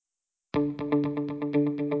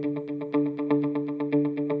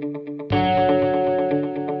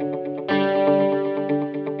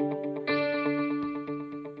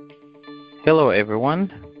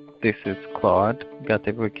This is Claude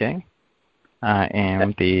Gattebuke. I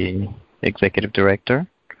am the Executive Director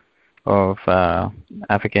of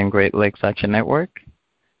African Great Lakes Action Network,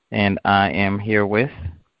 and I am here with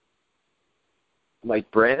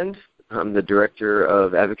Mike Brand. I'm the Director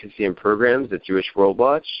of Advocacy and Programs at Jewish World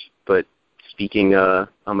Watch, but speaking on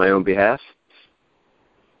my own behalf.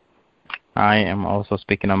 I am also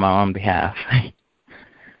speaking on my own behalf.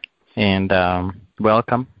 And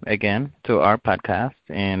welcome again to our podcast.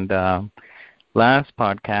 And last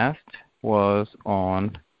podcast was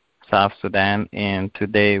on South Sudan, and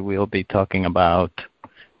today we'll be talking about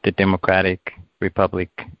the Democratic Republic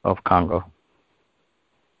of Congo.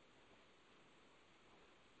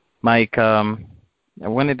 Mike, I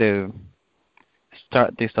wanted to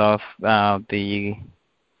start this off. The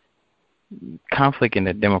conflict in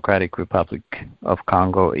the Democratic Republic of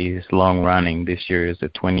Congo is long-running. This year is the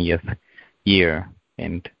 20th year,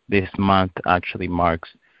 and this month actually marks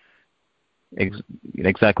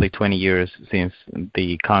exactly 20 years since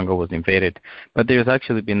the Congo was invaded. But there's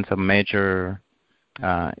actually been some major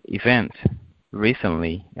events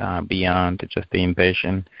recently beyond just the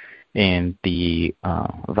invasion and the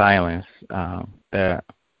violence that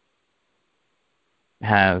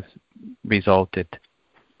has resulted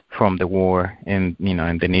from the war and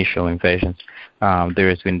and the initial invasions. There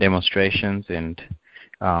has been demonstrations and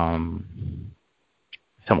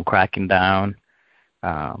some cracking down,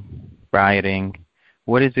 rioting.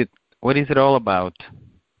 What is it all about?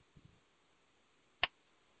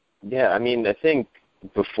 Yeah, I mean, I think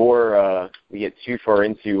before we get too far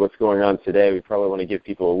into what's going on today, we probably want to give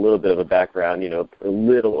people a little bit of a background, a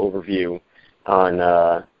little overview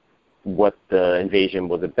on what the invasion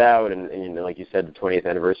was about, and like you said, the 20th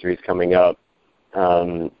anniversary is coming up.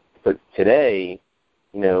 But today,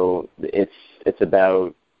 it's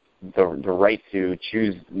about the right to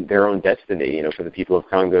choose their own destiny. For the people of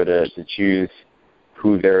Congo to choose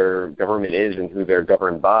who their government is and who they're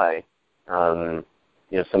governed by.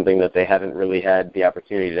 Something that they haven't really had the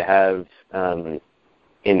opportunity to have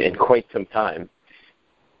in quite some time.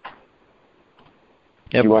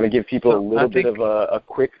 Yep. Do you want to give people a little bit of a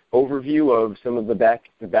quick overview of some of the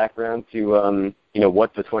background to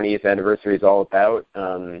what the 20th anniversary is all about,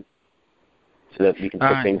 so that we can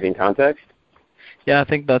put things in context? Yeah, I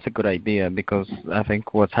think that's a good idea, because I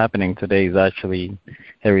think what's happening today is actually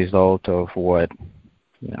a result of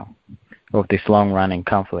of this long-running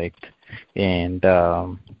conflict. And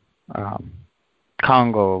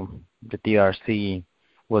Congo, the DRC,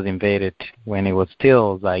 was invaded when it was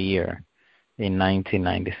still Zaire in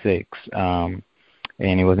 1996, and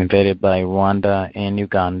it was invaded by Rwanda and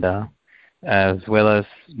Uganda, as well as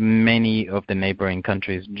many of the neighboring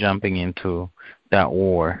countries jumping into that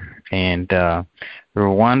war. And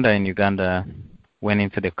Rwanda and Uganda went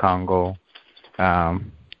into the Congo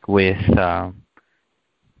with at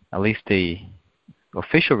least the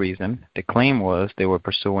official reason. The claim was they were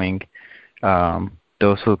pursuing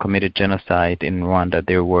those who committed genocide in Rwanda.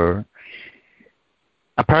 There were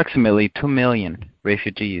approximately 2 million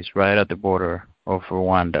refugees right at the border of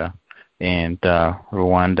Rwanda, and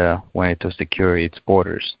Rwanda wanted to secure its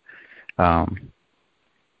borders.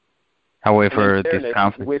 However, this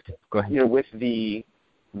conflict... Go ahead. With the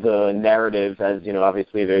narrative, as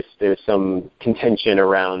obviously there's some contention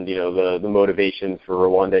around the motivations for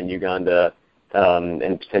Rwanda and Uganda,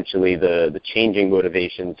 and potentially the changing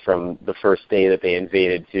motivations from the first day that they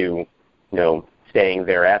invaded to staying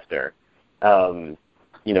thereafter.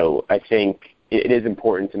 I think it is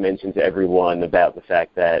important to mention to everyone about the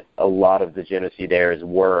fact that a lot of the genocidaires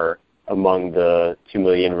were among the 2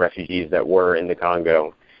 million refugees that were in the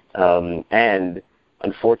Congo. And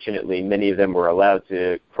unfortunately, many of them were allowed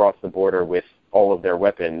to cross the border with all of their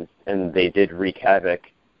weapons, and they did wreak havoc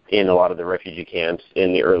in a lot of the refugee camps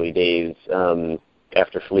in the early days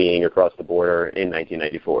after fleeing across the border in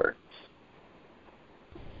 1994.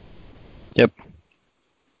 Yep.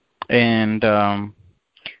 And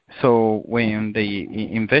so when the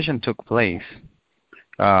invasion took place,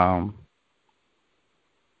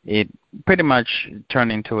 it pretty much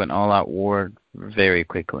turned into an all-out war very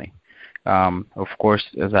quickly. Of course,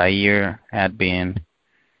 Zaire had been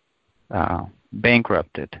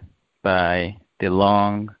bankrupted by the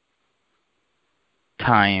long-time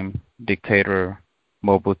dictator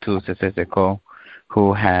Mobutu Sese Seko,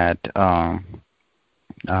 who had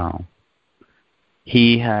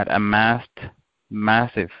he had amassed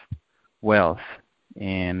massive wealth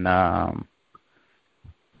in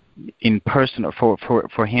personal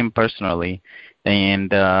for him personally,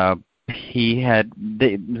 and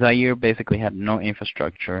Zaire basically had no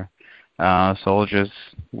infrastructure. Soldiers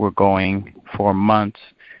were going for months,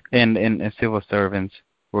 and civil servants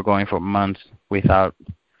were going for months without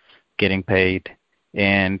getting paid,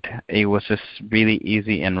 and it was just really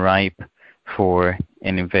easy and ripe for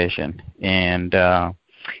an invasion. And the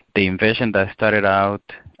invasion that started out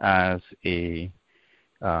as a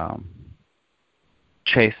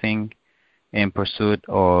chasing in pursuit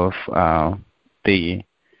of the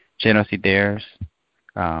genocidaires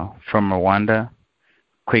from Rwanda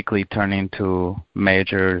quickly turned into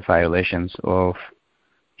major violations of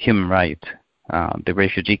human rights. The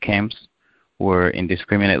refugee camps were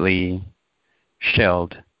indiscriminately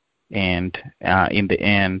shelled, and in the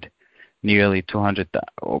end, nearly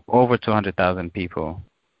over 200,000 people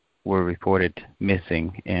were reported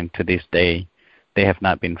missing, and to this day, they have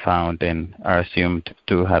not been found and are assumed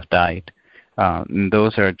to have died. And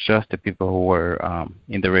those are just the people who were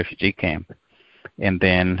in the refugee camp. And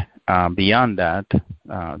then beyond that,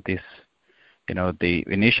 the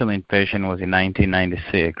initial invasion was in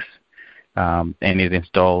 1996, and it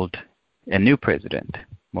installed a new president.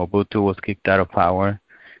 Mobutu was kicked out of power.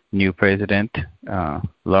 New president,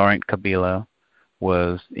 Laurent Kabila,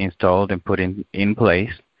 was installed and put in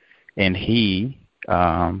place, and he,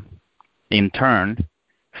 in turn,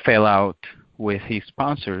 fell out with his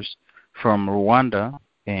sponsors from Rwanda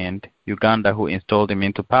and Uganda, who installed him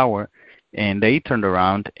into power, and they turned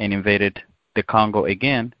around and invaded the Congo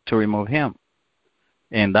again to remove him.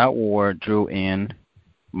 And that war drew in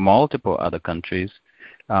multiple other countries.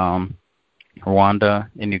 Rwanda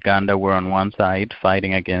and Uganda were on one side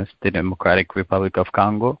fighting against the Democratic Republic of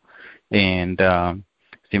Congo, and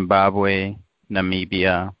Zimbabwe,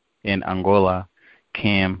 Namibia, and Angola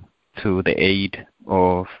came to the aid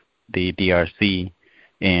of the DRC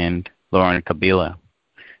and Laurent Kabila.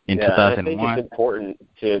 In 2001, I think it's important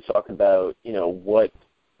to talk about, what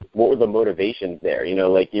were the motivations there?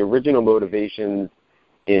 Like the original motivations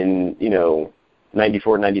in,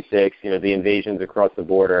 94, 96, the invasions across the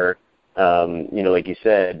border, like you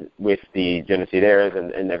said, with the genocidaires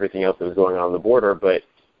and everything else that was going on the border. But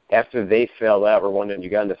after they fell out, Rwanda and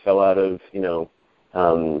Uganda fell out of,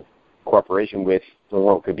 cooperation with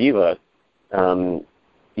Laurent Kabila,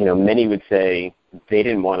 many would say they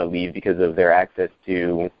didn't want to leave because of their access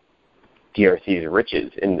to DRC's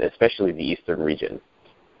riches, and especially the eastern region.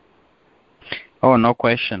 Oh, no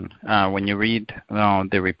question. When you read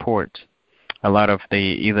the reports, a lot of the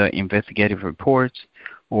either investigative reports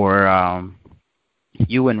or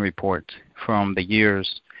UN reports from the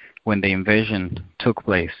years when the invasion took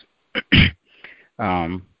place,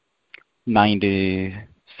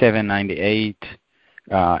 97, 98,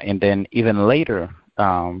 and then even later,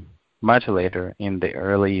 much later in the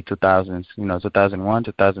early 2000s, 2001,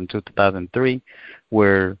 2002, 2003,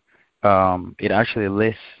 where it actually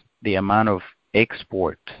lists the amount of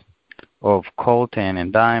export of coltan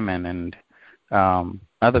and diamond and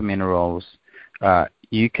other minerals.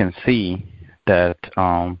 You can see that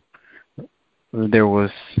there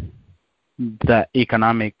was that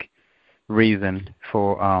economic reason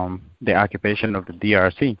for the occupation of the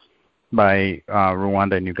DRC by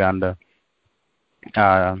Rwanda and Uganda.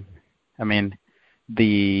 The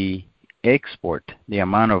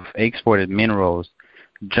amount of exported minerals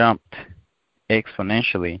jumped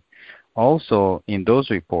exponentially. Also, in those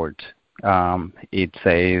reports, it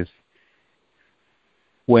says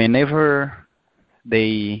whenever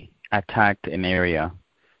they attacked an area,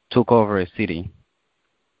 took over a city,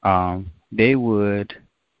 they would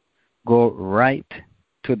go right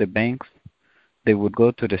to the banks. They would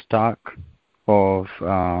go to the stock of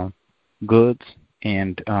goods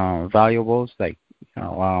and valuables like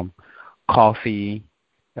coffee,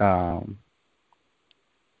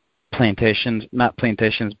 plantations, not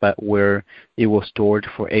plantations, but where it was stored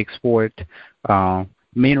for export.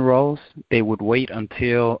 Minerals, they would wait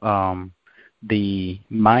until the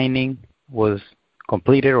mining was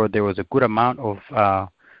completed or there was a good amount of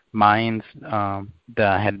mines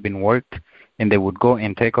that had been worked, and they would go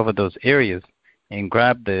and take over those areas and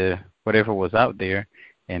grab the whatever was out there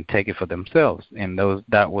and take it for themselves. And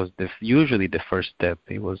that was usually the first step.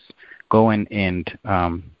 It was going and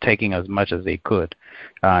taking as much as they could.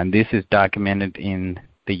 And this is documented in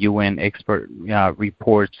the UN expert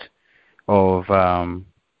reports of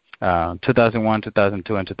 2001,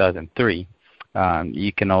 2002, and 2003.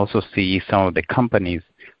 You can also see some of the companies,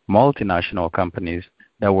 multinational companies,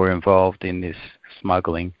 that were involved in this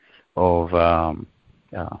smuggling of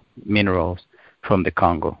minerals from the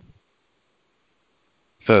Congo.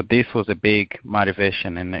 So this was a big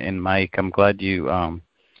motivation, and Mike, I'm glad you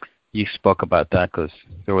spoke about that, because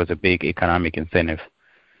there was a big economic incentive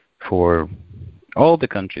for all the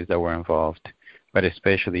countries that were involved, but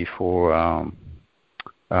especially for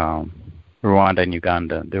Rwanda and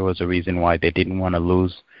Uganda. There was a reason why they didn't want to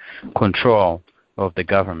lose control of the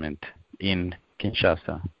government in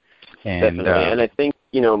Kinshasa. And, definitely. And I think,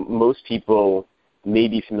 most people may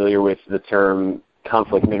be familiar with the term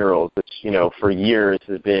conflict minerals, which, for years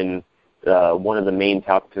has been one of the main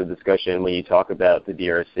topics of discussion when you talk about the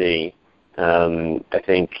DRC. I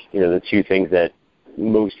think, the two things that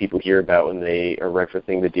most people hear about when they are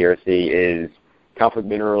referencing the DRC is conflict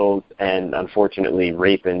minerals and, unfortunately,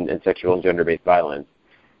 rape and sexual and gender-based violence.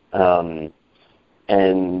 And,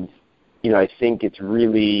 I think it's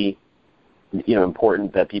really,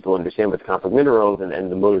 important that people understand with conflict minerals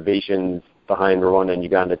and the motivations behind Rwanda and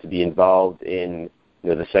Uganda to be involved in,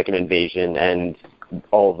 the second invasion and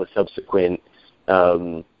all of the subsequent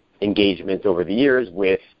engagements over the years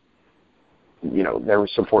with, there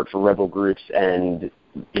was support for rebel groups and,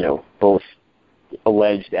 both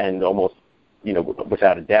alleged and almost,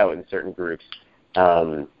 without a doubt in certain groups,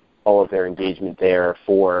 all of their engagement there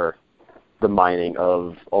for the mining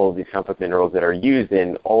of all of these conflict minerals that are used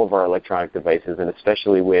in all of our electronic devices, and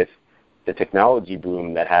especially with the technology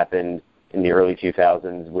boom that happened in the early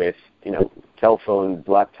 2000s with, cell phones,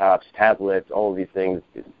 laptops, tablets, all of these things,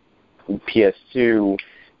 PS2,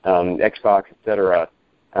 Xbox, etc.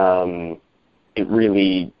 It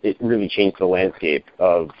really changed the landscape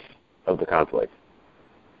of the conflict.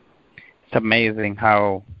 It's amazing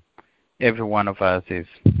how every one of us is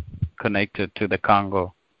connected to the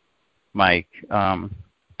Congo, Mike,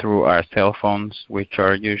 through our cell phones, which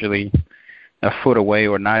are usually a foot away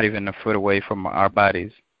or not even a foot away from our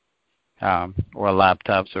bodies, or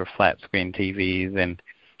laptops or flat screen TVs and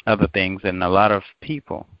other things. And a lot of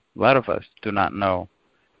us do not know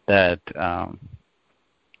that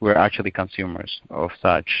we're actually consumers of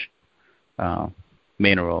such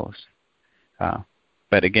minerals.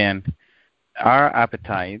 But again, our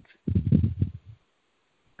appetites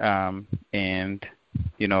and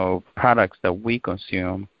products that we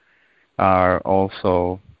consume are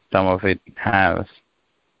also, some of it has,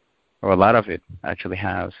 or a lot of it actually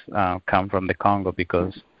has come from the Congo,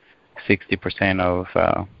 because 60% of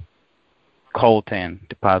coltan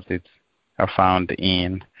deposits are found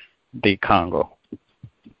in the Congo.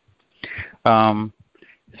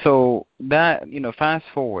 So that, fast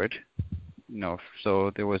forward,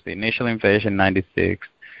 so there was the initial invasion in 96,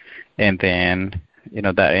 and then,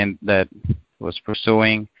 that was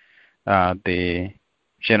pursuing the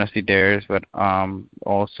genocidaires, but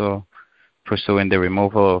also pursuing the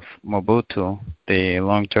removal of Mobutu, the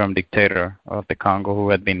long-term dictator of the Congo, who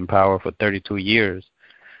had been in power for 32 years.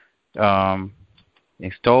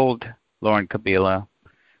 Installed Laurent Kabila,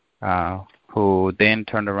 who then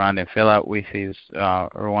turned around and fell out with his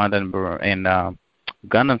Rwandan and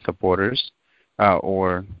Ugandan supporters,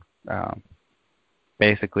 or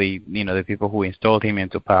basically, the people who installed him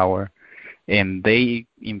into power, and they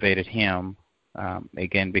invaded him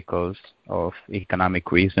again because of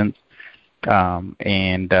economic reasons. And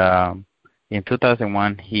in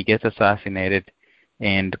 2001, he gets assassinated,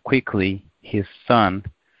 and quickly his son,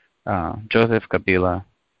 Joseph Kabila,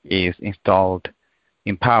 is installed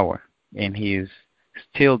in power, and he is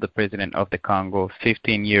still the president of the Congo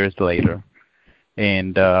 15 years later.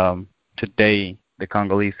 And today, the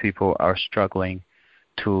Congolese people are struggling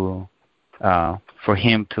for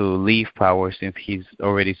him to leave power, since he's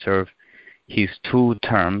already served his 2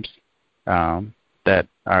 terms that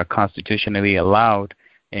are constitutionally allowed,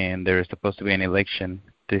 and there is supposed to be an election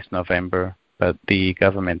this November, but the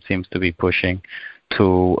government seems to be pushing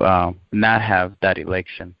to not have that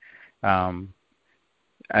election.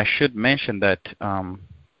 I should mention that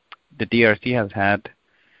the DRC has had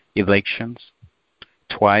elections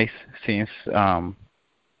twice since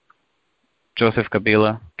Joseph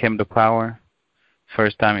Kabila came to power.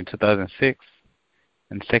 First time in 2006,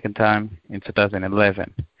 and second time in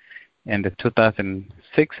 2011. And the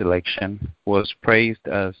 2006 election was praised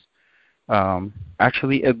as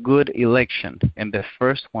actually a good election, and the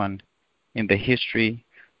first one in the history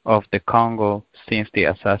of the Congo since the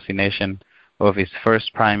assassination of its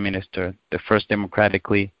first prime minister, the first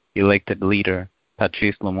democratically elected leader,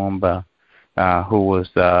 Patrice Lumumba, who was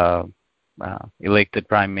elected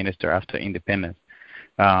prime minister after independence.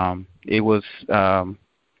 It was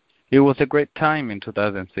a great time in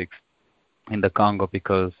 2006 in the Congo,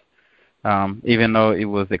 because even though it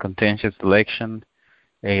was a contentious election,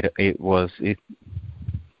 it was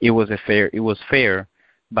fair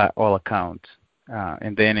by all accounts.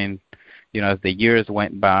 And then as the years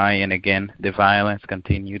went by, and again the violence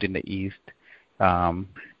continued in the east,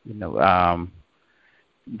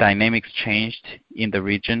 dynamics changed in the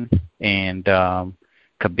region, and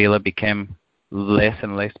Kabila became less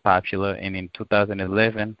and less popular. And in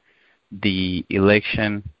 2011, the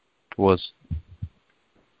election was,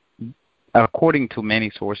 according to many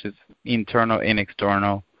sources, internal and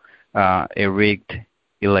external, a rigged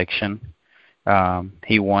election.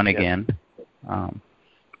 He won again.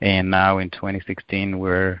 And now in 2016,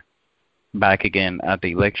 we're back again at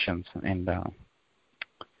the elections. And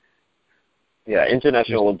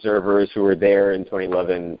international observers who were there in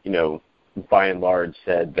 2011, by and large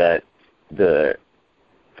said that the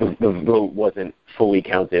vote wasn't fully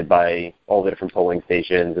counted by all the different polling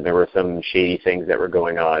stations, and there were some shady things that were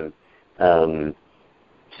going on.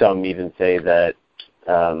 Some even say that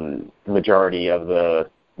the majority of the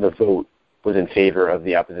vote was in favor of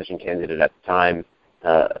the opposition candidate at the time.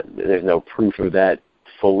 There's no proof of that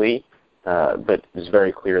fully, but it was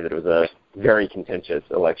very clear that it was a very contentious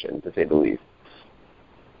election, to say the least.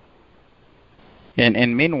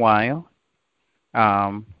 And meanwhile,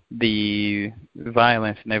 the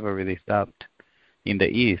violence never really stopped in the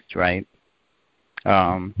East, right?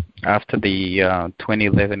 After the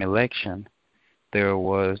 2011 election, there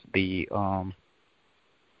was the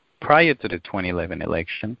prior to the 2011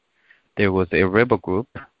 election, there was a rebel group,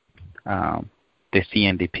 the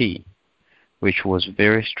CNDP, which was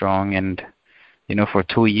very strong, and for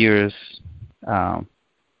 2 years, the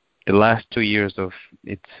last 2 years of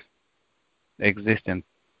its existence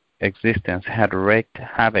had wreaked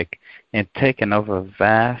havoc and taken over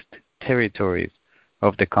vast territories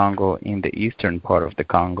of the Congo in the eastern part of the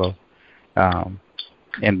Congo.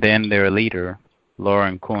 And then their leader,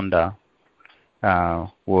 Laurent Nkunda,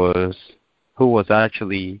 who was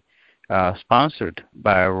actually sponsored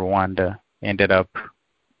by Rwanda, ended up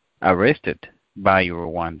arrested by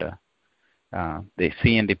Rwanda. The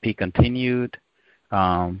CNDP continued,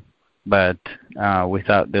 but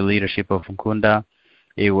without the leadership of Nkunda,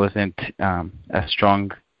 it wasn't as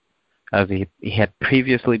strong as he had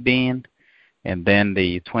previously been. And then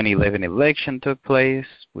the 2011 election took place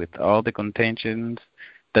with all the contentions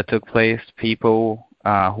that took place. People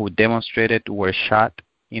who demonstrated were shot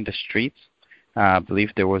in the streets. I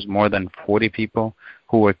believe there was more than 40 people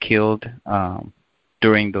who were killed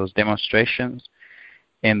during those demonstrations.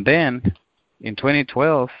 And then in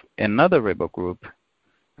 2012, another rebel group,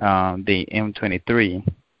 the M23,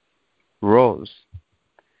 rose.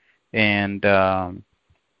 And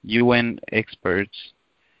UN experts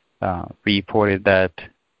reported that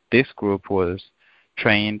this group was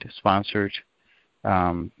trained, sponsored,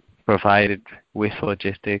 provided with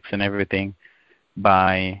logistics and everything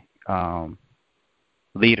by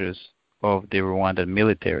leaders of the Rwandan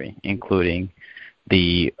military, including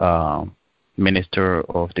the Minister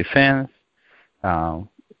of Defense, an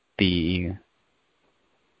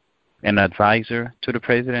advisor to the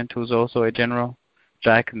president who's also a general,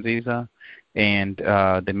 Jack Nziza, and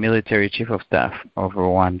the military chief of staff of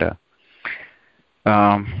Rwanda.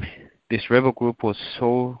 This rebel group was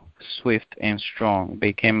so swift and strong,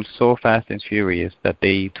 became so fast and furious that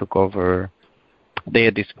they took over. They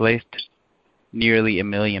had displaced nearly 1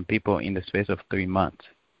 million people in the space of 3 months.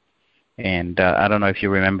 And I don't know if you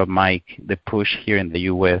remember, Mike, the push here in the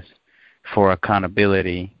U.S. for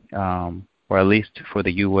accountability, or at least for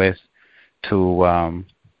the U.S. to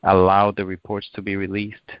allow the reports to be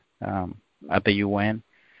released at the UN,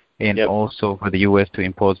 and also for the U.S. to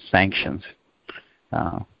impose sanctions.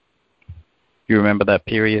 You remember that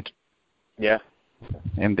period? Yeah.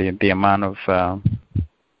 And the amount of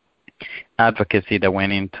advocacy that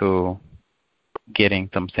went into getting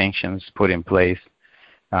some sanctions put in place.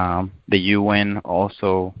 The UN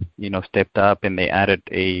also, stepped up, and they added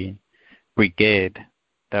a brigade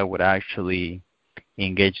that would actually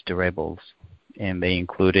engage the rebels, and they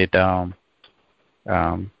included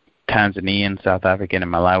Tanzanian, South African,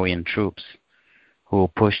 and Malawian troops who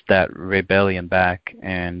pushed that rebellion back.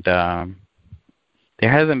 And there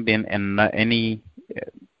hasn't been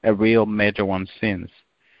a real major one since.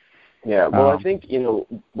 Yeah, well, I think,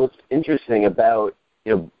 what's interesting about,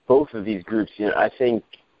 both of these groups, I think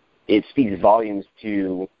it speaks volumes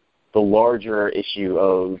to the larger issue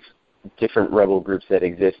of different rebel groups that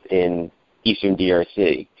exist in Eastern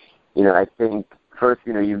DRC. I think first,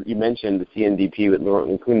 you mentioned the CNDP with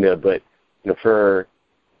Laurent Nkunda, but, for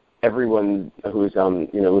everyone who's,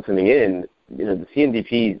 listening in, the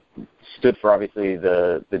CNDP stood for obviously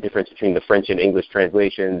the difference between the French and English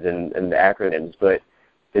translations and the acronyms, but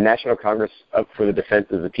the National Congress for the Defense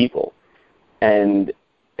of the People. And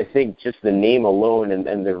I think just the name alone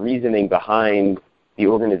and the reasoning behind the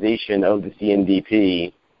organization of the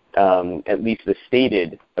CNDP, at least the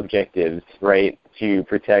stated objectives, right, to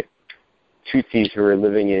protect Tutsis who are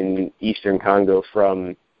living in eastern Congo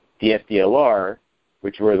from the FDLR,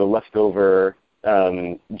 which were the leftover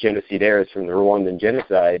genocidaires from the Rwandan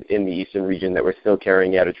genocide in the eastern region that were still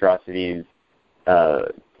carrying out atrocities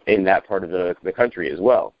in that part of the country as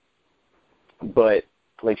well. But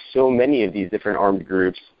like so many of these different armed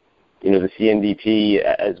groups, the CNDP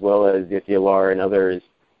as well as the FDLR and others,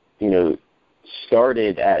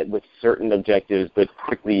 started with certain objectives, but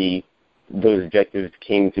quickly those objectives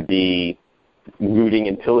came to be looting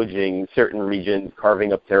and pillaging certain regions,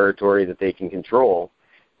 carving up territory that they can control.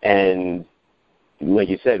 And like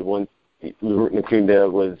you said, once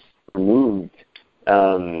Nkunda was removed,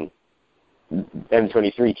 M23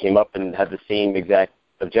 came up and had the same exact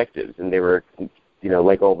objectives, and they were,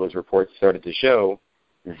 like all those reports started to show,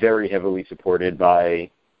 very heavily supported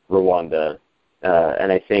by Rwanda.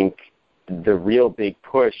 And I think the real big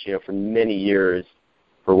push, for many years,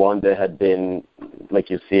 Rwanda had been,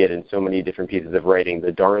 like you see it in so many different pieces of writing,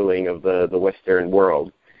 the darling of the Western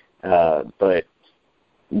world. But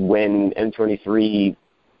when M23,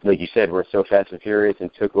 like you said, were so fast and furious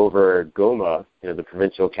and took over Goma, the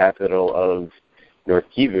provincial capital of North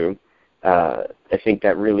Kivu, I think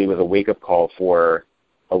that really was a wake-up call for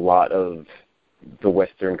a lot of the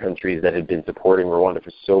Western countries that had been supporting Rwanda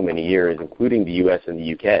for so many years, including the U.S. and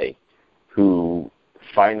the UK, who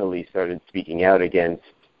finally started speaking out against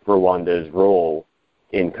Rwanda's role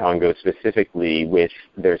in Congo, specifically with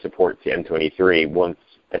their support to M23, once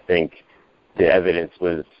I think the evidence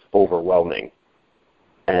was overwhelming.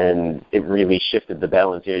 And it really shifted the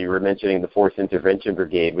balance. You were mentioning the Force Intervention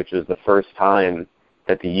Brigade, which was the first time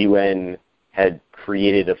that the UN had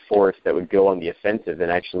created a force that would go on the offensive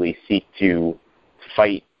and actually seek to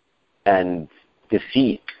fight and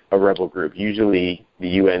defeat a rebel group. Usually the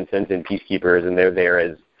UN sends in peacekeepers, and they're there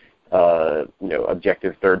as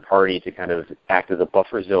objective third party to kind of act as a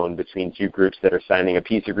buffer zone between two groups that are signing a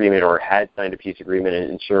peace agreement or had signed a peace agreement,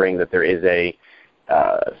 and ensuring that there is a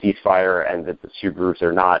ceasefire and that the two groups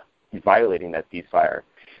are not violating that ceasefire.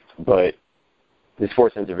 But this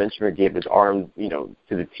Force Intervention Brigade was armed, to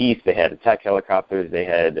the teeth. They had attack helicopters, they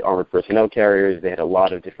had armored personnel carriers, they had a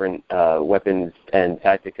lot of different weapons and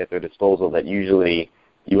tactics at their disposal that usually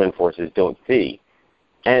UN forces don't see.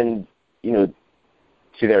 And,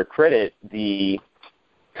 to their credit, the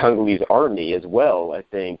Congolese army as well, I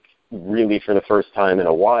think, really for the first time in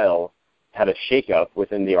a while, had a shakeup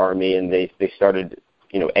within the army, and they started,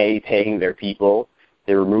 paying their people.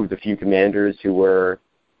 They removed a few commanders who were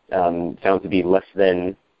found to be less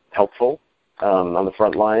than helpful on the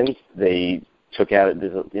front lines. They took out,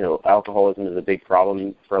 alcoholism is a big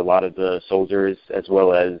problem for a lot of the soldiers, as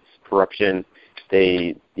well as corruption.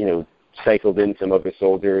 They, cycled in some of the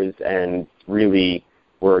soldiers and really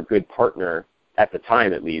were a good partner, at the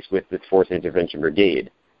time at least, with this Force Intervention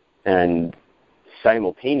Brigade. And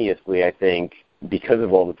simultaneously, I think, because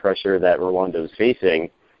of all the pressure that Rwanda was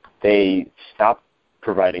facing, they stopped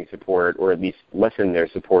providing support, or at least lessened their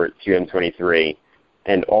support to M23.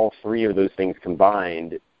 And all three of those things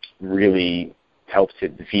combined really helped to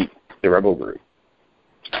defeat the rebel group.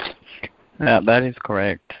 Yeah, that is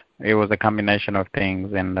correct. It was a combination of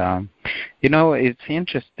things. And, it's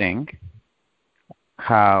interesting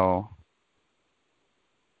how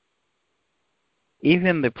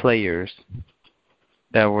even the players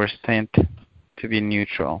that were sent to be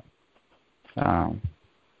neutral, the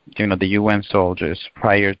UN soldiers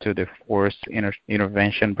prior to the Force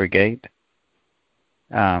Intervention Brigade,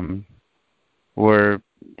 were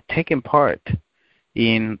taking part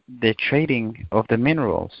in the trading of the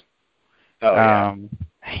minerals. Oh, yeah.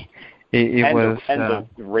 It was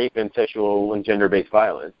the rape and sexual and gender-based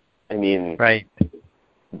violence. I mean, right.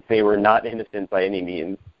 They were not innocent by any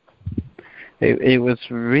means. It was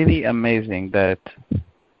really amazing that.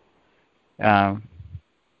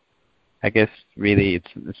 I guess really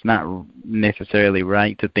it's not necessarily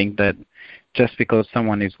right to think that just because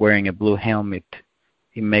someone is wearing a blue helmet,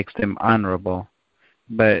 it makes them honorable.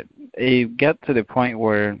 But it got to the point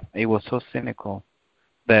where it was so cynical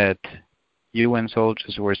that UN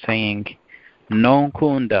soldiers were saying, "No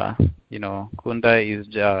Nkunda." Nkunda is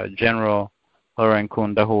General Laurent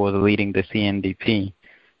Nkunda, who was leading the CNDP.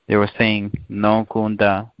 They were saying, "No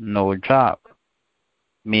Nkunda, no job,"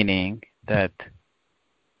 meaning that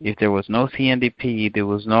if there was no CNDP, there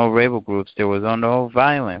was no rebel groups, there was no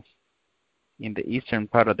violence in the eastern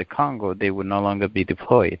part of the Congo, they would no longer be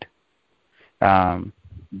deployed.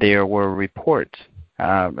 There were reports.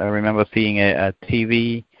 I remember seeing a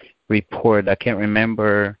TV report. I can't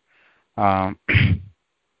remember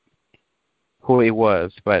who it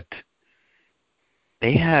was, but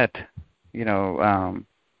they had,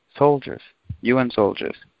 soldiers, UN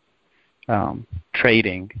soldiers,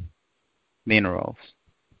 trading minerals,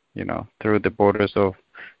 through the borders of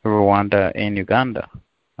Rwanda and Uganda.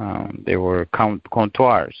 There were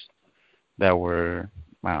comptoirs that were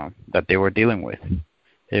that they were dealing with.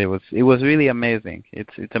 It was really amazing.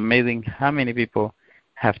 It's amazing how many people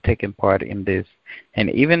have taken part in this, and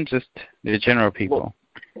even just the general people.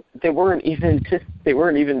 Well, they weren't even just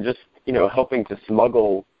helping to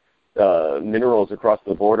smuggle minerals across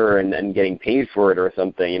the border and getting paid for it or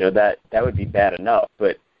something. That would be bad enough.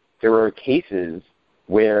 But there were cases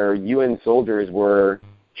where UN soldiers were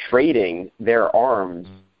trading their arms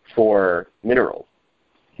for minerals.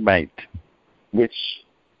 Right. Which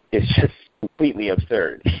is just completely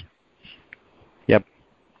absurd. Yep.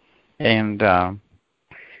 And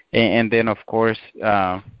then of course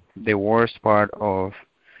the worst part of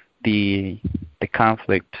the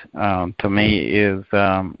conflict to me is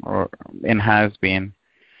and has been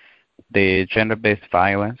the gender-based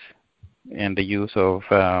violence and the use of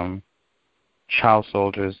child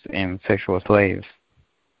soldiers and sexual slaves.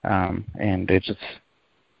 And it's just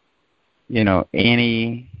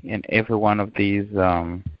any and every one of these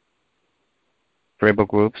rebel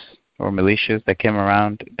groups or militias that came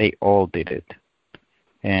around, they all did it.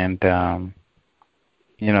 And the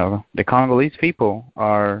Congolese people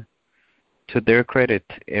are, to their credit,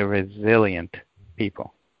 a resilient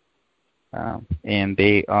people, and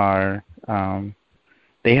they are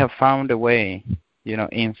they have found a way,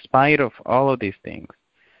 in spite of all of these things,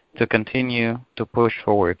 to continue to push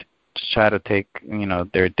forward, to try to take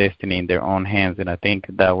their destiny in their own hands. And I think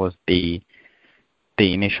that was the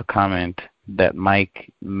initial comment that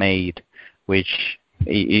Mike made, which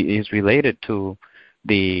is related to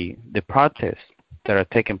the protests that are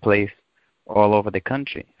taking place all over the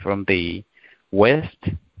country, from the west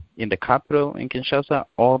in the capital in Kinshasa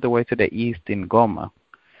all the way to the east in Goma.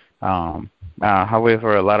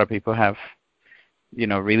 However, a lot of people have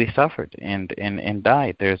really suffered and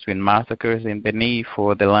died. There's been massacres in Beni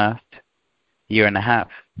for the last year and a half.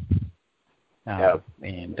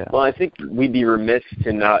 Well, I think we'd be remiss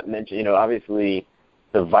to not mention, obviously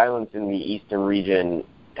the violence in the eastern region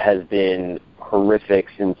has been horrific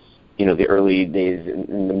since, the early days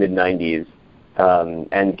in the mid-90s,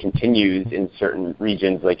 and continues in certain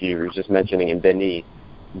regions like you were just mentioning in Beni.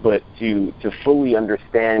 But to fully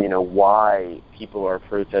understand, why people are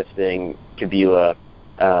protesting Kabila,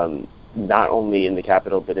 not only in the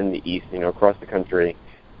capital but in the east, across the country,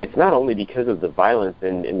 it's not only because of the violence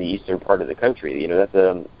in the eastern part of the country. That's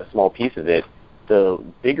a small piece of it. The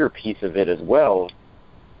bigger piece of it as well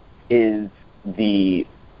is the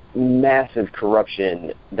massive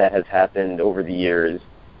corruption that has happened over the years,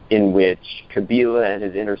 in which Kabila and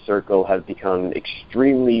his inner circle have become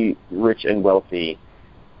extremely rich and wealthy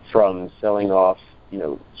from selling off,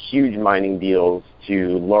 huge mining deals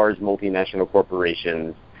to large multinational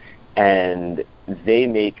corporations, and they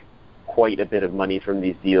make quite a bit of money from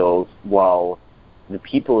these deals, while the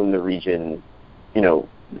people in the region,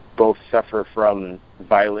 both suffer from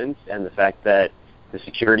violence and the fact that the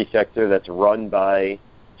security sector that's run by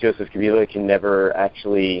Joseph Kabila can never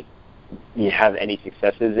actually have any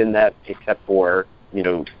successes in that, except for,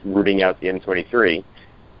 rooting out the M23.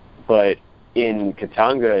 But in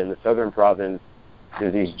Katanga, in the southern province,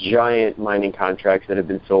 there's these giant mining contracts that have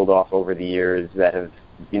been sold off over the years that have,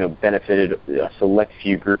 benefited a select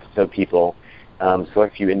few groups of people,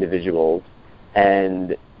 select few individuals.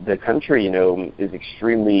 And the country, is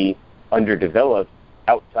extremely underdeveloped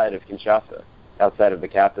outside of Kinshasa, outside of the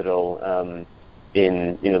capital,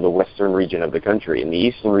 in, the western region of the country. In the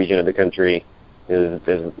eastern region of the country,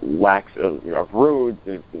 there's lacks of roads,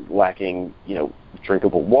 there's lacking,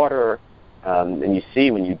 drinkable water. And you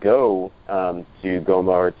see when you go to Goma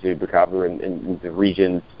or to Bukavu and the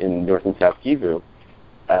regions in North and South Kivu,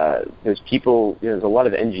 there's people, there's a lot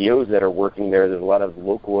of NGOs that are working there. There's a lot of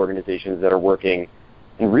local organizations that are working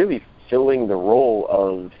and really filling the role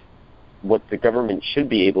of what the government should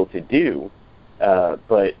be able to do.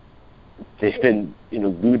 But they've been,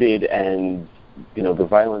 looted, and, the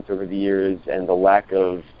violence over the years and the lack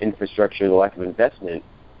of infrastructure, the lack of investment,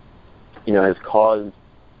 has caused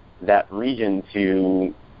that region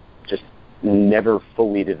to just never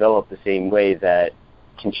fully develop the same way that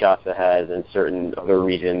Kinshasa has, and certain other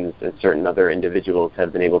regions and certain other individuals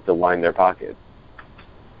have been able to line their pockets.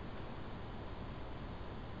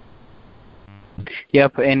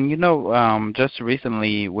 Yep, and just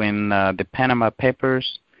recently when the Panama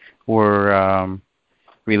Papers were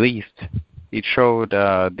released, it showed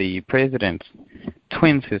the president's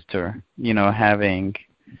twin sister, having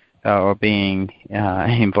or being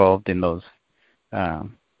involved in those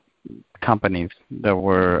companies that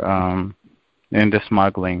were in the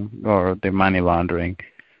smuggling or the money laundering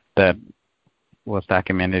that was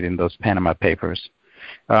documented in those Panama Papers.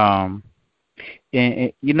 Um,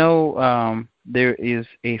 there is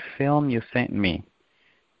a film you sent me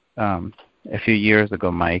a few years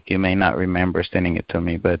ago, Mike. You may not remember sending it to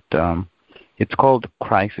me, but it's called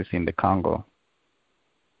Crisis in the Congo.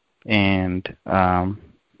 And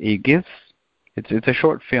it's a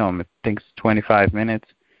short film. It takes 25 minutes,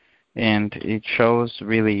 and it shows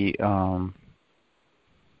really all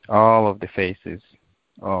of the faces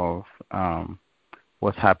of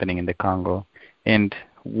what's happening in the Congo. And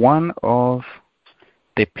one of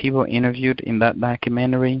the people interviewed in that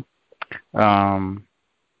documentary,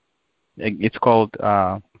 it's called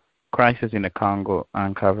Crisis in the Congo,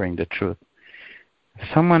 Uncovering the Truth.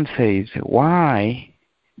 Someone says, why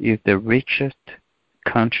is the richest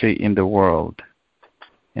country in the world,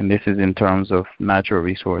 and this is in terms of natural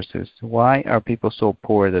resources, why are people so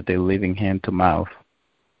poor that they're living hand to mouth?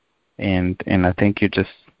 And I think you just,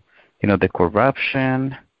 the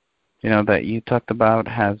corruption, that you talked about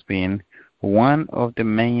has been one of the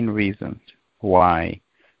main reasons why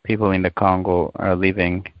people in the Congo are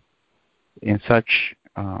living in such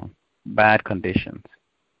bad conditions.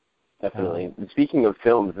 Definitely. Speaking of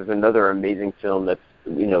films, there's another amazing film that's,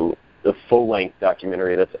 the full-length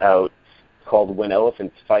documentary that's out called When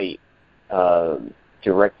Elephants Fight,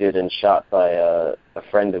 directed and shot by a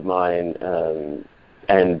friend of mine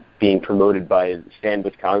and being promoted by Stand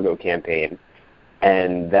With Congo campaign.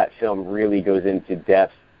 And that film really goes into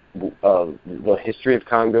depth of the history of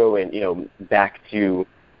Congo and, back to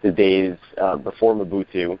the days before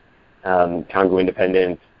Mobutu, Congo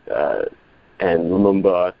independence, and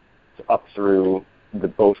Lumumba, up through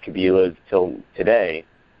both Kabilas till today,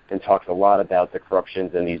 and talks a lot about the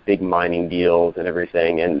corruptions and these big mining deals and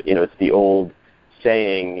everything. And, it's the old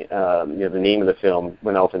saying, the name of the film,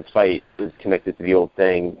 When Elephants Fight, is connected to the old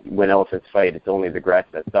saying, when elephants fight, it's only the grass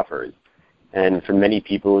that suffers. And for many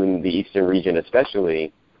people in the eastern region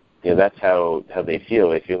especially, that's how they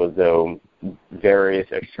feel. They feel as though various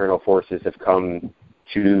external forces have come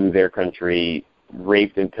to their country,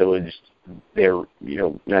 raped and pillaged their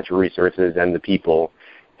natural resources and the people,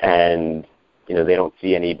 and they don't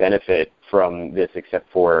see any benefit from this except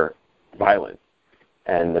for violence.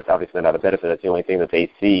 And that's obviously not a benefit. That's the only thing that they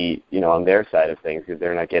see on their side of things, because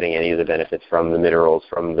they're not getting any of the benefits from the minerals,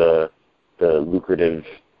 from the lucrative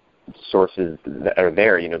sources that are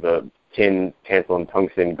there, the tin, tantalum,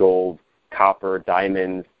 tungsten, gold, copper,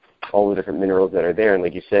 diamonds, all the different minerals that are there. And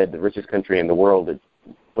like you said, the richest country in the world,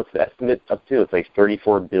 what's the estimate up to? It's like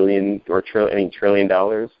 $34 billion or trillion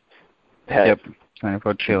dollars. Yep,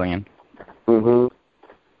 24 trillion.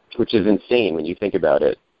 Which is insane when you think about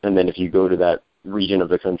it. And then if you go to that region of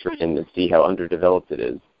the country and see how underdeveloped it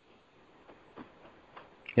is.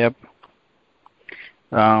 Yep.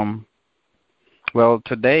 Well,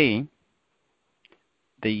 today,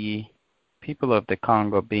 the people of the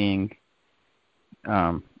Congo, being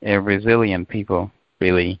a resilient people,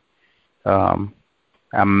 really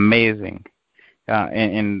amazing.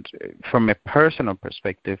 And from a personal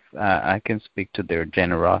perspective, I can speak to their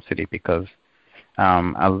generosity because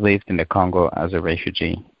I lived in the Congo as a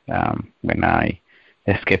refugee when I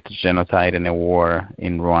escaped the genocide and a war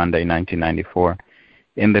in Rwanda in 1994.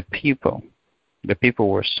 And the people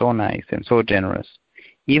were so nice and so generous.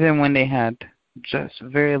 Even when they had just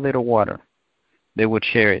very little water, they would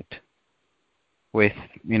share it with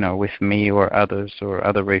me or others or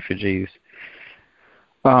other refugees.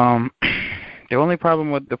 The only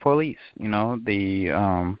problem with the police, the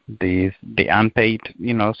unpaid,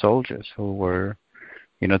 soldiers who were,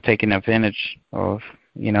 taking advantage of,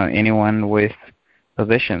 anyone with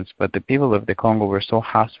positions. But the people of the Congo were so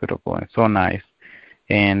hospitable and so nice.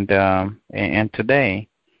 And today,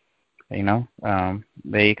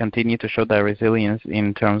 they continue to show that resilience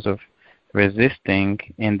in terms of resisting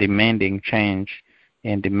and demanding change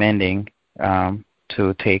and demanding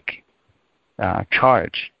to take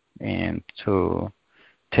charge and to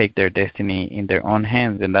take their destiny in their own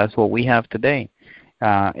hands. And that's what we have today.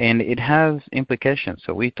 And it has implications.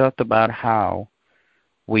 So we talked about how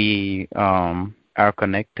we are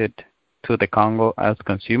connected to the Congo as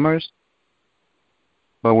consumers,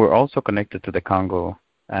 but we're also connected to the Congo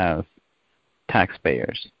as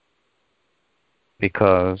taxpayers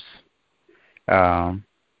because the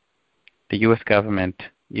U.S. government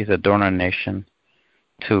is a donor nation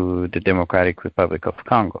to the Democratic Republic of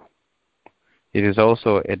Congo. It is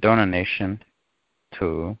also a donor nation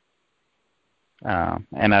to,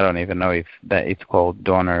 and I don't even know if that it's called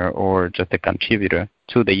donor or just a contributor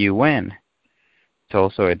to the UN. It's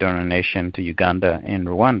also a donor nation to Uganda and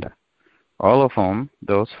Rwanda. All of whom,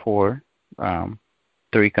 those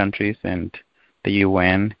three countries and the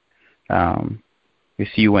UN,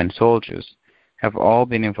 with UN soldiers, have all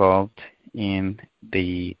been involved in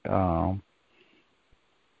the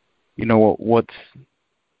what's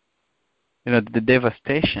the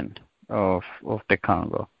devastation of the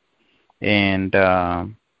Congo, and I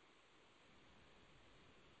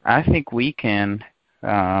think we can.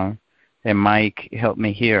 And Mike, help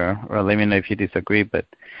me here, or let me know if you disagree. But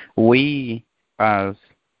we, as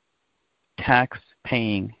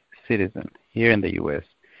tax-paying citizens here in the U.S.,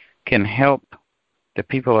 can help the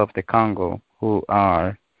people of the Congo who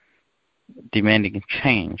are demanding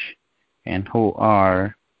change and who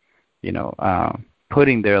are,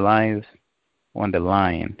 putting their lives on the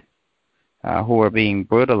line, who are being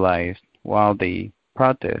brutalized while they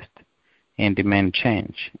protest and demand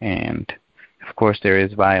change. And, of course, there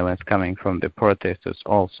is violence coming from the protesters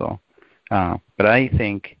also. But I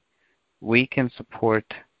think we can support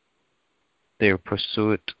their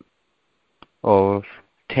pursuit of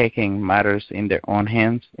taking matters in their own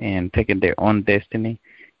hands and taking their own destiny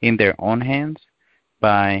in their own hands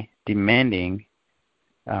by demanding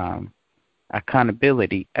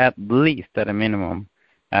accountability, at least at a minimum,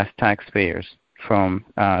 as taxpayers from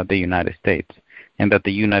the United States, and that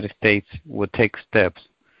the United States would take steps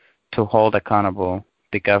to hold accountable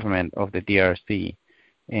the government of the DRC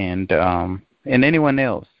and anyone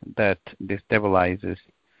else that destabilizes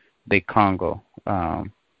the Congo.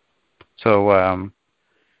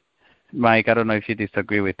 Mike, I don't know if you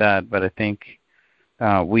disagree with that, but I think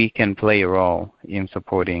we can play a role in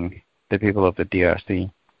supporting the people of the DRC.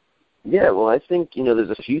 Yeah, well, I think, there's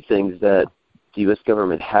a few things that the U.S.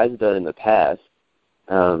 government has done in the past.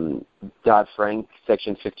 Dodd-Frank,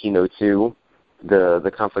 Section 1502,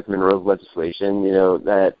 the conflict minerals legislation,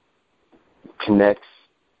 that connects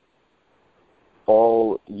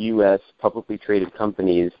all U.S. publicly traded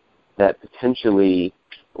companies that potentially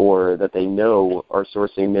or that they know are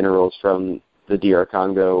sourcing minerals from the DR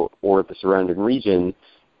Congo or the surrounding region.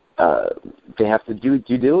 They have to do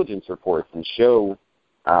due diligence reports and show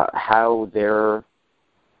how their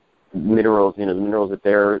minerals, the minerals that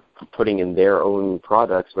they're putting in their own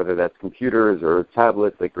products, whether that's computers or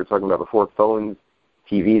tablets, like we were talking about before, phones,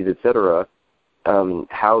 TVs, etc.,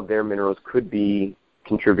 how their minerals could be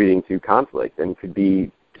contributing to conflict and could be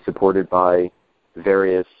supported by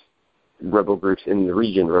various rebel groups in the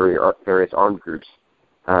region, various armed groups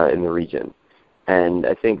in the region. And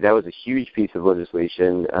I think that was a huge piece of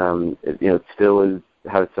legislation. It still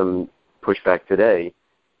has some pushback today,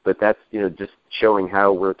 but that's just showing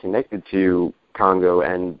how we're connected to Congo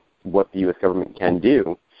and what the U.S. government can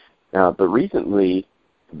do. But recently,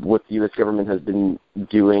 what the U.S. government has been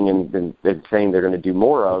doing and been saying they're going to do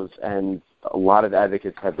more of, and a lot of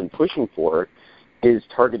advocates have been pushing for, is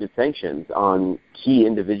targeted sanctions on key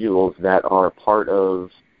individuals that are part of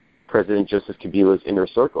President Joseph Kabila's inner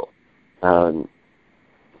circle.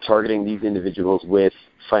 Targeting these individuals with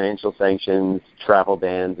financial sanctions, travel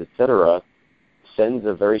bans, etc., sends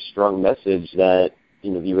a very strong message that the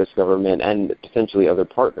U.S. government and potentially other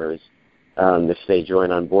partners, if they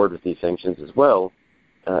join on board with these sanctions as well,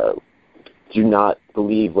 do not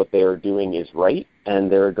believe what they are doing is right,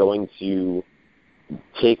 and they're going to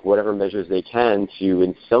take whatever measures they can to,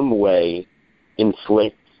 in some way,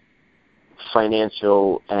 inflict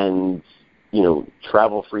financial and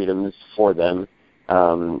travel freedoms for them,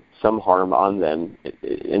 some harm on them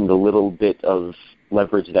in the little bit of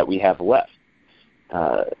leverage that we have left.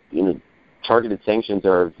 Targeted sanctions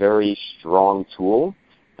are a very strong tool,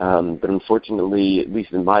 but unfortunately, at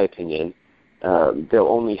least in my opinion, they'll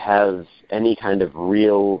only have any kind of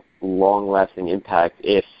real long-lasting impact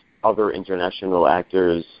if other international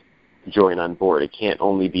actors join on board. It can't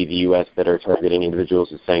only be the U.S. that are targeting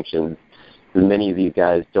individuals with sanctions. Many of these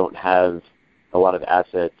guys don't have a lot of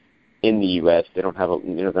assets in the U.S. They don't have,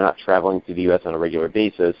 they're not traveling to the U.S. on a regular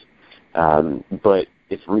basis. But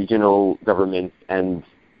if regional governments and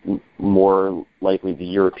more likely the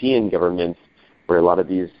European governments, where a lot of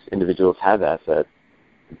these individuals have assets,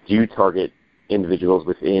 do target individuals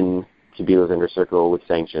within Kabila's inner circle with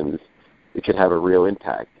sanctions, it could have a real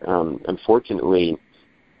impact. Unfortunately,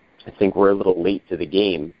 I think we're a little late to the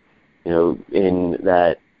game, in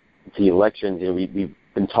that the elections, we've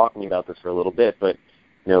been talking about this for a little bit, but,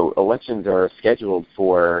 elections are scheduled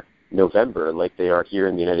for November, like they are here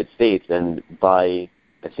in the United States, and by,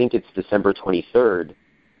 I think it's December 23rd,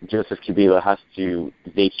 Joseph Kabila has to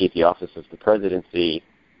vacate the office of the presidency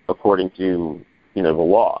according to, the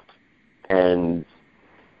law. And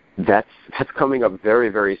that's coming up very,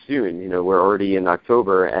 very soon. We're already in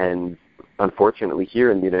October, and unfortunately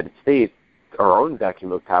here in the United States, our own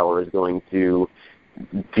vacuum of power is going to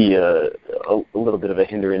be a little bit of a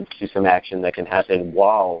hindrance to some action that can happen,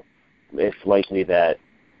 while it's likely that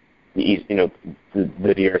the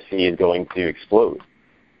DRC is going to explode.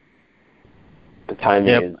 The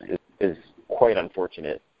timing is quite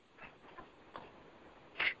unfortunate.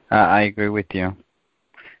 I agree with you,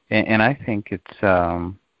 and I think it's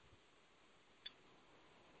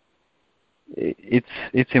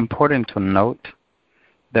important to note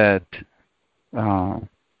that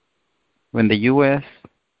when the U.S.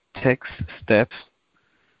 takes steps,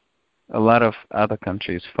 a lot of other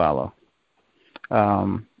countries follow.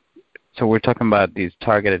 So we're talking about these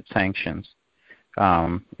targeted sanctions,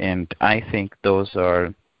 and I think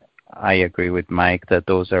I agree with Mike that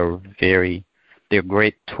those are they're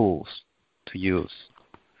great tools to use,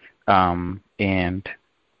 and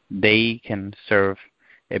they can serve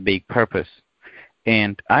a big purpose.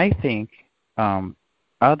 And I think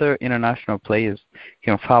other international players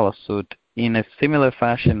can follow suit in a similar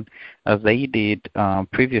fashion as they did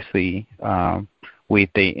previously with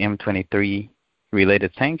the M23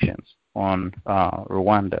 related sanctions on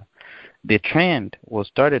Rwanda. The trend was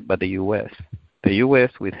started by the U.S. The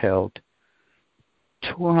U.S. withheld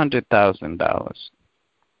 $200,000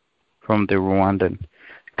 from the Rwandan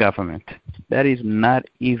government. That is not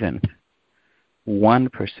even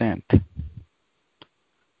 1%.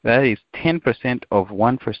 That is 10% of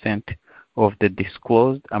 1% of the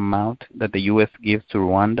disclosed amount that the U.S. gives to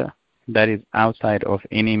Rwanda. That is outside of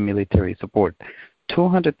any military support.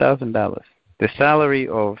 $200,000, the salary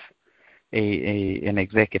of an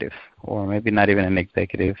executive, or maybe not even an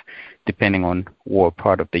executive, depending on what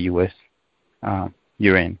part of the U.S.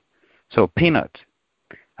 You're in. So peanuts.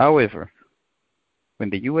 However, when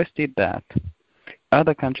the U.S. did that,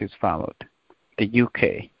 other countries followed. The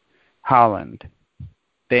UK, Holland,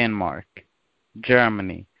 Denmark,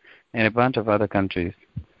 Germany, and a bunch of other countries,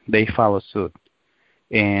 they follow suit.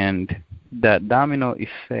 And that domino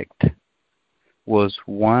effect was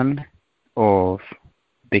one of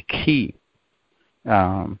the key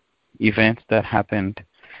events that happened,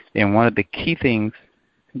 and one of the key things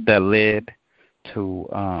that led to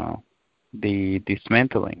the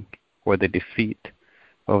dismantling or the defeat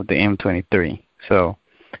of the M23. So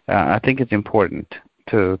I think it's important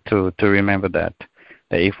to remember that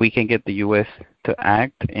if we can get the U.S. to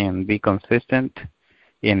act and be consistent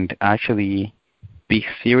and actually be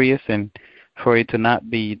serious, and for it to not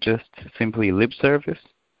be just simply lip service,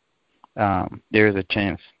 there is a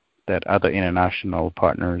chance that other international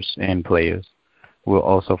partners and players will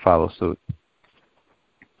also follow suit.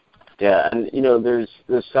 Yeah, and there's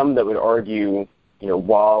some that would argue,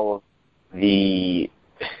 while the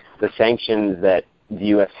sanctions that the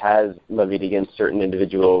U.S. has levied against certain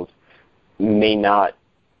individuals may not,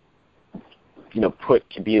 put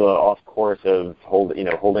Kabila off course of holding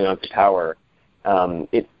on to power,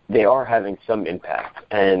 they are having some impact.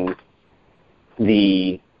 And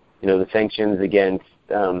the sanctions against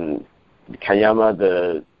Kanyama,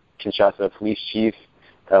 the Kinshasa police chief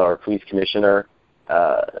or police commissioner,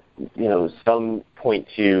 some point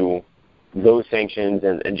to those sanctions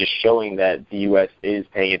and just showing that the U.S. is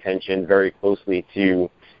paying attention very closely to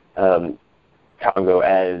Congo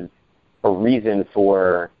as a reason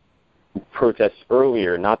for protests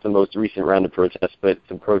earlier, not the most recent round of protests, but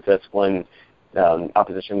some protests when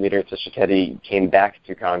opposition leader Tshisekedi came back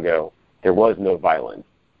to Congo. There was no violence.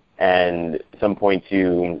 And some point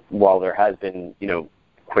to, while there has been,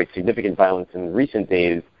 quite significant violence in recent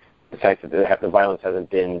days, the fact that the violence hasn't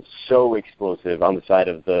been so explosive on the side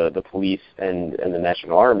of the police and the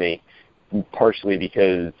National Army, partially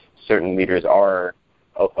because certain leaders are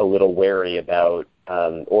a little wary about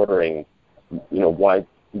ordering,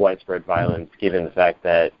 widespread violence, given the fact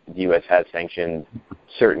that the U.S. has sanctioned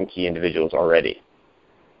certain key individuals already.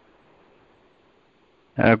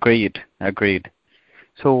 Agreed.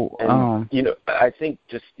 So, I think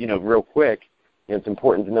just, real quick, it's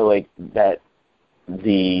important to know, that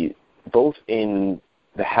both in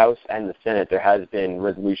the House and the Senate, there has been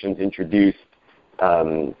resolutions introduced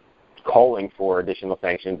calling for additional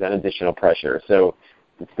sanctions and additional pressure. So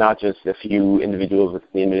it's not just a few individuals within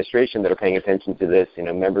the administration that are paying attention to this.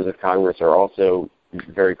 Members of Congress are also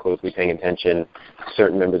very closely paying attention.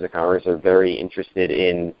 Certain members of Congress are very interested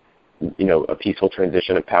in, a peaceful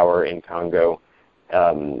transition of power in Congo,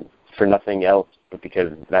 for nothing else but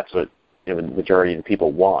because that's what the majority of the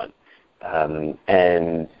people want.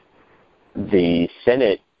 And the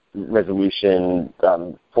Senate resolution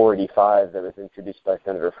 485 that was introduced by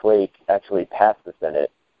Senator Flake actually passed the Senate.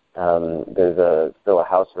 There's still a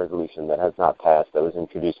House resolution that has not passed that was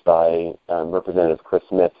introduced by Representative Chris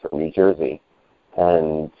Smith from New Jersey.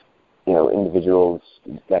 And, individuals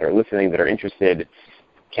that are listening that are interested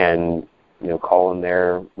can, call on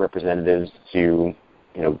their representatives to,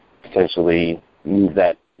 potentially move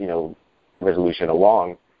that resolution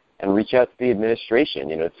along, and reach out to the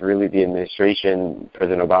administration. It's really the administration,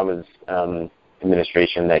 President Obama's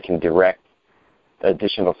administration, that can direct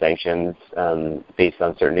additional sanctions based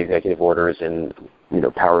on certain executive orders and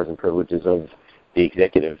powers and privileges of the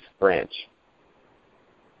executive branch.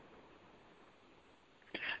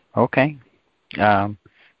 Okay.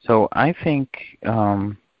 So I think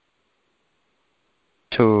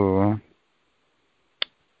to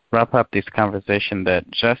wrap up this conversation, that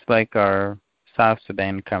just like our South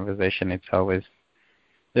Sudan conversation,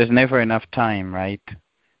 there's never enough time, right?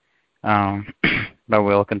 But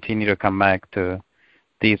we'll continue to come back to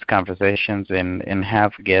these conversations and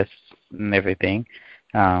have guests and everything.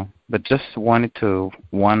 But just wanted to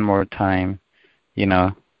one more time,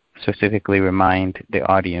 specifically remind the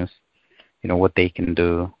audience, what they can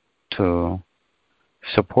do to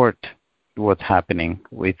support what's happening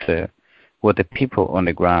with what the people on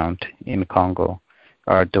the ground in Congo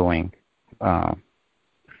are doing.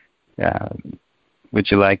 Would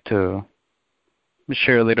you like to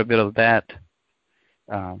share a little bit of that?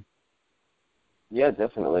 Yeah,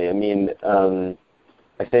 definitely. I mean,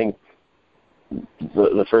 I think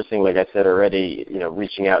the first thing, like I said already,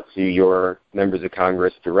 reaching out to your members of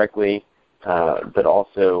Congress directly, but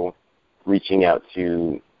also reaching out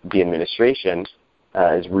to the administration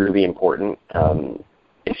is really important.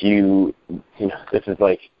 If this is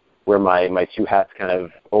like where my two hats kind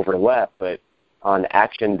of overlap, but on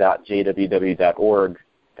action.jww.org,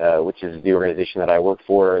 which is the organization that I work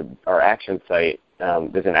for, our action site,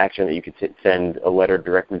 there's an action that you could send a letter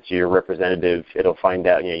directly to your representative. It'll find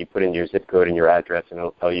out, you put in your zip code and your address, and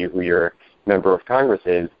it'll tell you who your member of Congress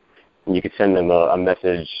is, and you could send them a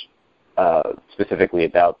message specifically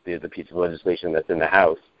about the piece of legislation that's in the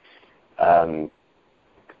House.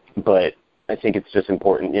 But I think it's just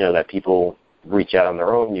important, that people reach out on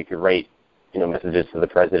their own. You could write, messages to the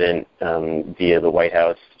president via the White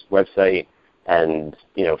House website, and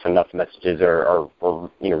if enough messages are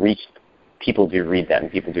reached, people do read that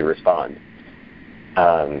and people do respond.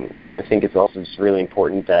 I think it's also just really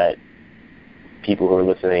important that people who are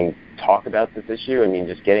listening talk about this issue. I mean,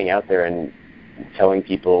 just getting out there and telling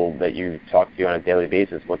people that you talk to on a daily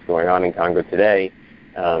basis what's going on in Congo today,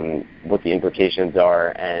 what the implications are,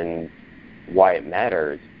 and why it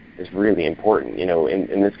matters is really important.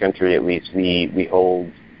 In this country, at least, we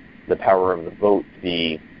hold the power of the vote to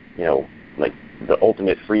be, like the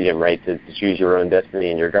ultimate freedom, right, to choose your own destiny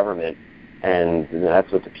and your government. And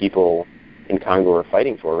that's what the people in Congo are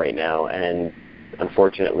fighting for right now. And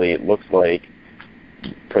unfortunately, it looks like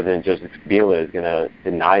President Joseph Kabila is going to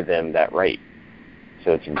deny them that right.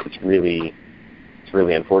 So it's really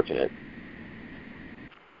unfortunate.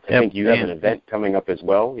 I think you have an event coming up as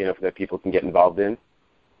well, that people can get involved in.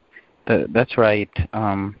 That's right.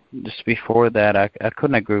 Just before that, I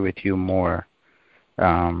couldn't agree with you more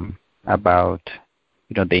about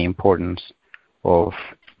the importance of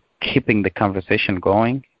keeping the conversation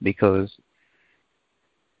going, because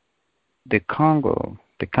the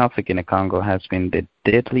conflict in the Congo has been the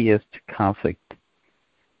deadliest conflict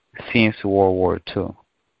since World War II.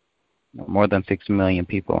 More than 6 million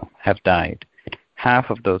people have died.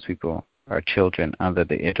 Half of those people are children under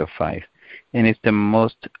the age of 5. And it's the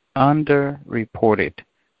most underreported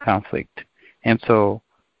conflict. And so,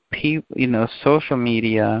 social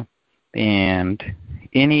media and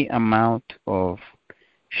any amount of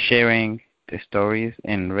sharing the stories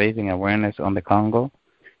and raising awareness on the Congo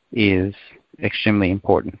is extremely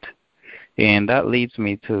important. And that leads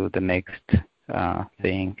me to the next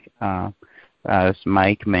thing. As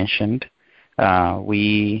Mike mentioned,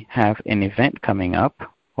 we have an event coming up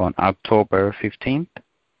on October 15th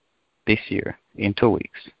this year, in 2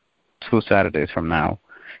 weeks, 2 Saturdays from now.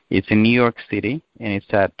 It's in New York City, and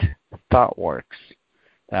it's at ThoughtWorks.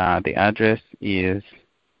 The address is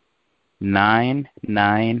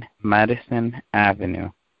 99 Madison Avenue.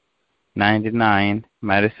 99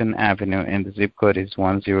 Madison Avenue, and the zip code is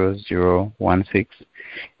 10016.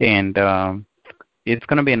 And it's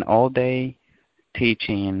going to be an all-day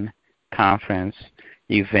teaching conference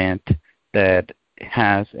event that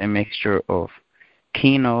has a mixture of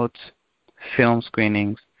keynotes, film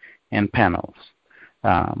screenings, and panels.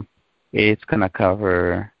 It's going to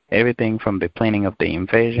cover everything from the planning of the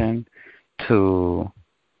invasion to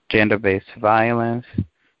gender-based violence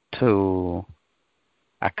to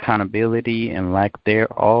accountability and lack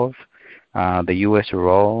thereof, the U.S.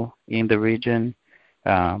 role in the region,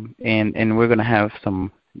 and we're going to have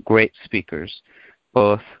some great speakers,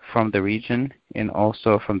 both from the region and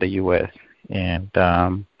also from the U.S. And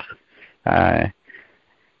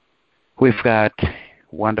we've got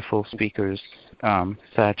wonderful speakers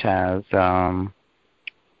such as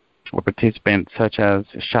participants such as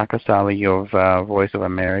Shaka Sali of Voice of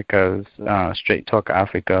America's Straight Talk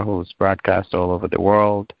Africa, who's broadcast all over the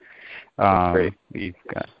world.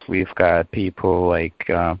 We've got people like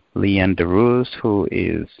Leanne DeRose, who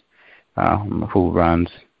runs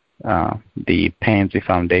the Pansy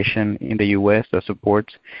Foundation in the U.S. that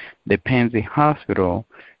supports the Pansy Hospital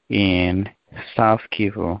in South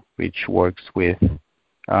Kivu, which works with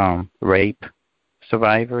rape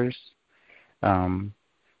survivors.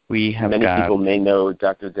 We have Many people may know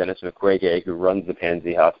Dr. Denis Mukwege, who runs the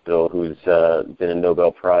Pansy Hospital, who's been a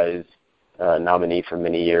Nobel Prize nominee for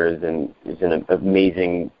many years, and is an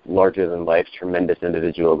amazing, larger-than-life, tremendous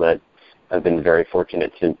individual that I've been very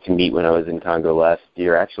fortunate to meet when I was in Congo last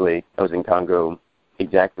year. Actually, I was in Congo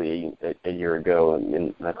exactly a year ago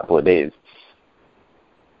in a couple of days.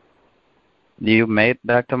 You met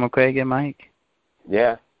Dr. Mukwege, Mike?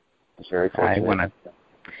 Yeah, it's very fortunate.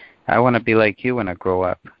 I want to be like you when I grow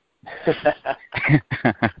up.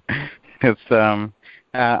 Because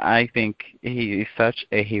I think he is such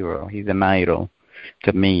a hero. He's an idol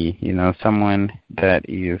to me. Someone that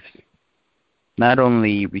is not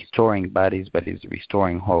only restoring bodies, but is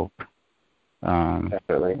restoring hope.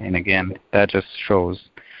 Definitely. And again, that just shows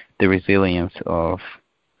the resilience of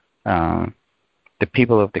the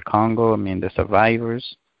people of the Congo. I mean, the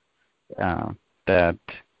survivors that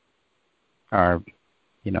are,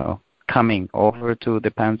 coming over to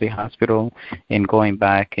the Pansy Hospital and going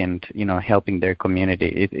back and, helping their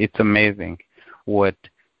community. It's amazing what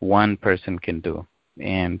one person can do.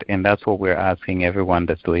 And that's what we're asking everyone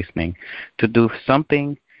that's listening to do.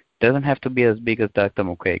 Something doesn't have to be as big as Dr.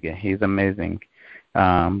 Mukwege. He's amazing.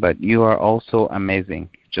 But you are also amazing.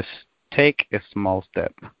 Just take a small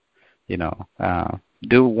step.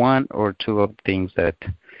 Do one or two of the things that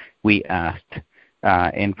we asked.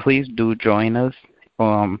 And please do join us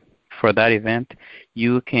for that event.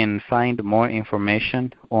 You can find more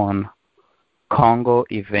information on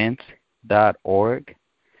congoevents.org.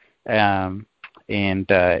 And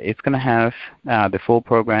it's going to have the full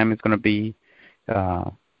program is going to be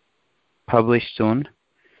published soon.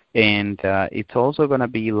 And it's also going to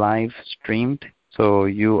be live streamed, so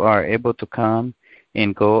you are able to come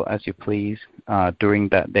and go as you please during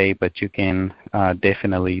that day, but you can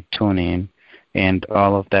definitely tune in. And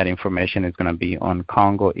all of that information is going to be on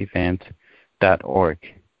congoevents.org.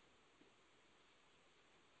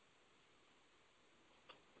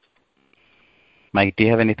 Mike, do you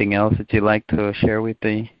have anything else that you'd like to share with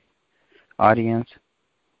the audience?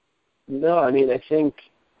 No, I mean, I think,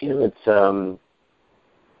 it's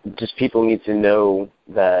just people need to know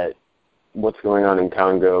that what's going on in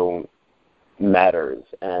Congo matters.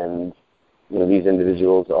 And, these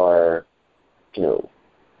individuals are,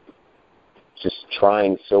 just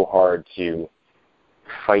trying so hard to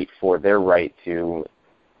fight for their right to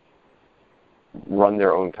run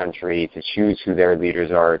their own country, to choose who their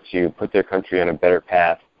leaders are, to put their country on a better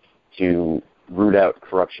path, to root out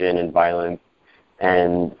corruption and violence.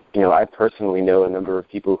 And, I personally know a number of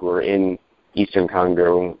people who are in Eastern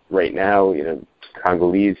Congo right now,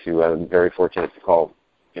 Congolese who I'm very fortunate to call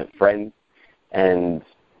friends. And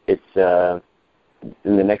it's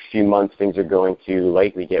in the next few months, things are going to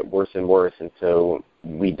likely get worse and worse. And so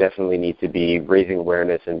we definitely need to be raising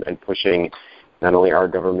awareness and pushing not only our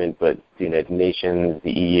government, but the United Nations,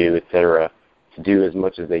 the EU, et cetera, to do as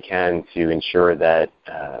much as they can to ensure that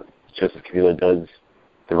Joseph Kabila does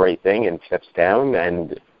the right thing and steps down,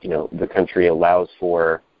 and the country allows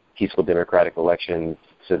for peaceful democratic elections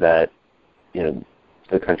so that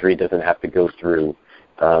the country doesn't have to go through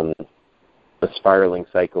a spiraling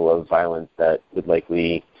cycle of violence that would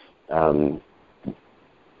likely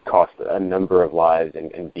cost a number of lives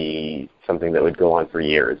and be something that would go on for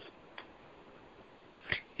years.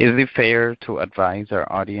 Is it fair to advise our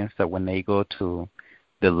audience that when they go to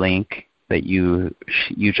the link that you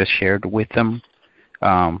just shared with them,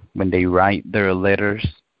 when they write their letters,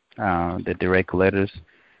 the direct letters,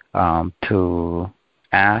 to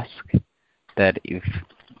ask that if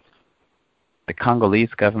the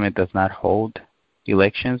Congolese government does not hold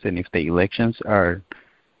elections, and if the elections are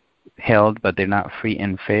held but they're not free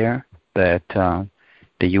and fair, that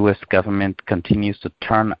the U.S. government continues to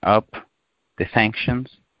turn up the sanctions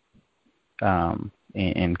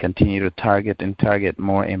and continue to target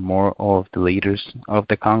more and more of the leaders of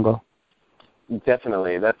the Congo?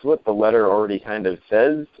 Definitely. That's what the letter already kind of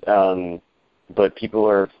says, but people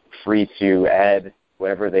are free to add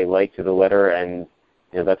whatever they like to the letter, and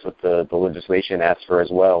that's what the legislation asks for as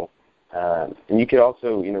well. And you could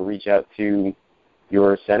also reach out to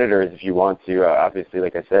your senators if you want to. Obviously,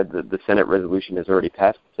 like I said, the Senate resolution has already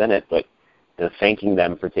passed the Senate, but thanking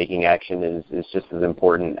them for taking action is just as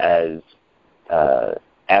important as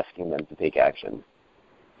asking them to take action.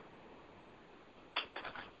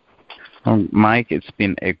 Well, Mike, it's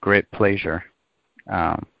been a great pleasure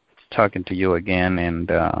talking to you again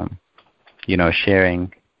and,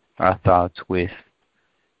 sharing our thoughts with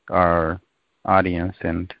our audience.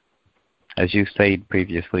 And as you said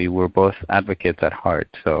previously, we're both advocates at heart,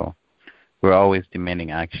 so we're always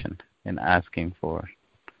demanding action and asking for,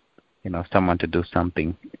 someone to do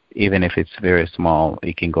something. Even if it's very small,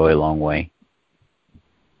 it can go a long way.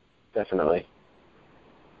 Definitely.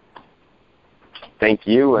 Thank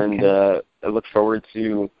you, and I look forward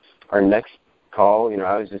to our next call.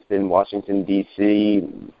 I was just in Washington, D.C.,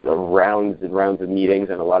 rounds and rounds of meetings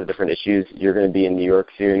on a lot of different issues. You're going to be in New York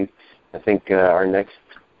soon. I think our next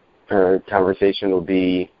conversation will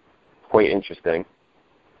be quite interesting.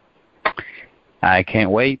 I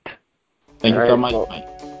can't wait. Thank you so much.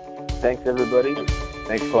 Well, thanks, everybody.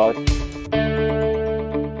 Thanks, Claude.